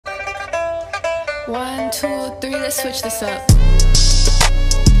1, 2, 3, let's switch this up.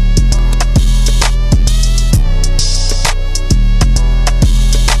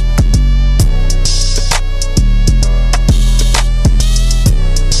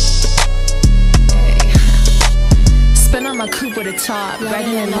 Spin on my coupe with a top,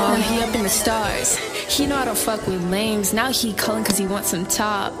 riding along, he up in the stars. He know I don't fuck with lames, now he calling cause he wants some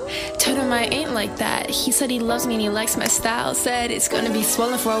top. Told him I ain't like that, he said he loves me and he likes my style. Said it's gonna be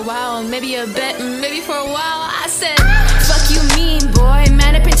swollen for a while, maybe a bit, maybe for a while. I said, fuck you mean boy,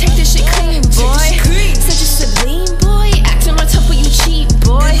 man up and take this shit clean boy. Said you sublime boy, acting real tough but you cheat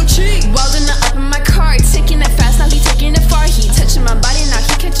boy. Wildin' up in my car, taking it fast, now he taking it far. He touching my body, now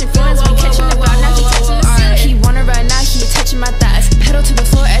he catching feelings, we catching the dog, now he touching the seat. He wanna ride, now he touching my thighs, pedal to the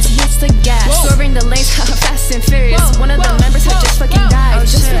floor as he hits the gas. Swerving the lanes, fast and furious. One of the members had just fucking died.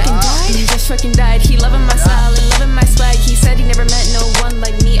 Just fucking died? He just fucking died. He loving my style and loving my swag. He said he never met no one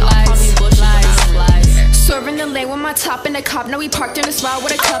like me. All probably bullshit, lies. Swerving the lane with my top in the cop. Now we parked in a spot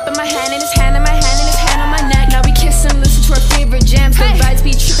with a cup in my hand, in his hand, in my hand, in his hand.